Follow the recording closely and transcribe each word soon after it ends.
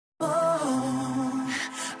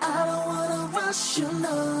rush you,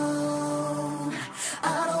 no.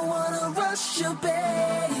 I don't wanna rush you,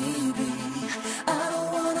 baby. I don't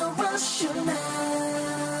wanna rush you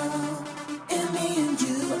now. In me and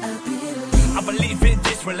you, I believe in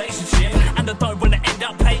this relationship, and I don't wanna end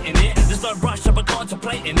up hating it. There's no rush, I'm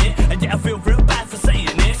contemplating it, and yet I feel real bad for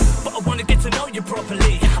saying this. But I wanna get to know you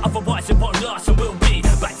properly, otherwise it won't last and we'll be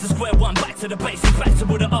back to square one, back to the basics, back to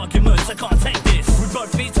all the arguments. I can't take this. We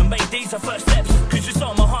both need to make these our first steps, cause you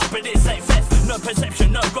saw my heart, but it's safe left. No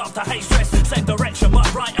perception, no graft, I hate stress. Same direction, my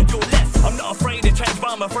right and your left. I'm not afraid to change,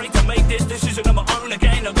 but I'm afraid to make this decision on my own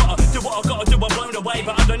again. I gotta do what I gotta do, I'm blown away,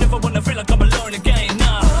 but I don't ever wanna feel like I'm alone again,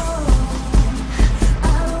 nah.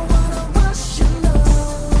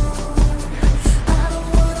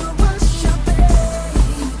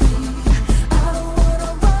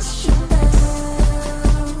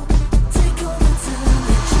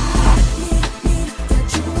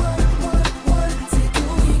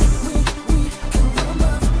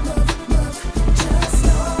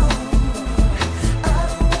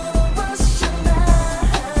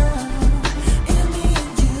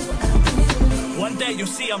 You'll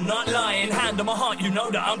see I'm not lying, hand on my heart, you know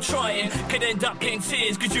that I'm trying. Could end up in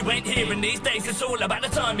tears, cause you ain't here, and these days it's all about the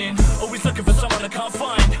timing. Always looking for someone I can't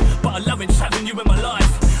find, but I love it just having you in my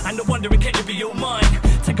life. And I'm wondering, can you be all mine?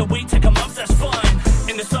 Take a week, take a month, that's fine.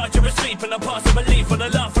 In the side you're asleep, and I'm past the belief. On the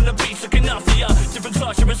laugh on the beach, looking after ya. Different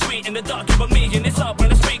class, you're a sweet, in the dark you and me. And it's hard when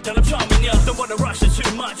I speak, then I'm charming ya. Don't wanna rush it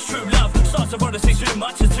too much, true love starts to honestly too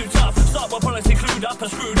much, it's too tough. Start my policy clued up, I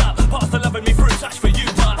screwed up. Past the loving me through, touch for you,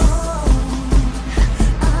 but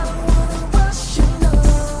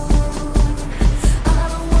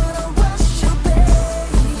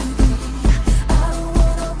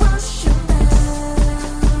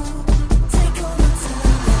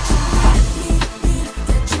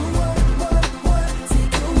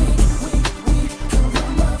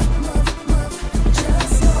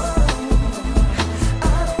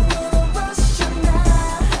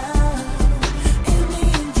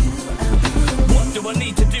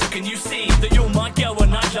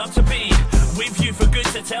to be with you for good,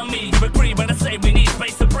 to tell me you agree when I say we need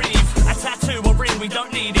space to breathe. A tattoo or ring, we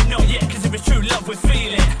don't need it, not yet, cause if it's true love we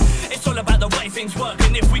feel it. It's all about the way things work,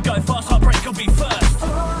 and if we go fast, heartbreak will be first.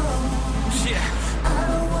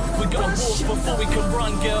 Yeah, we gotta walk before we can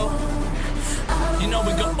run, girl. You know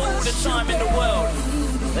we got all the time in the world,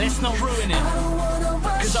 let's not ruin it,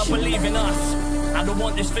 cause I believe in us, and I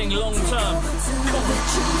want this thing long term. Come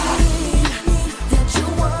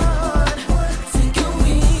on.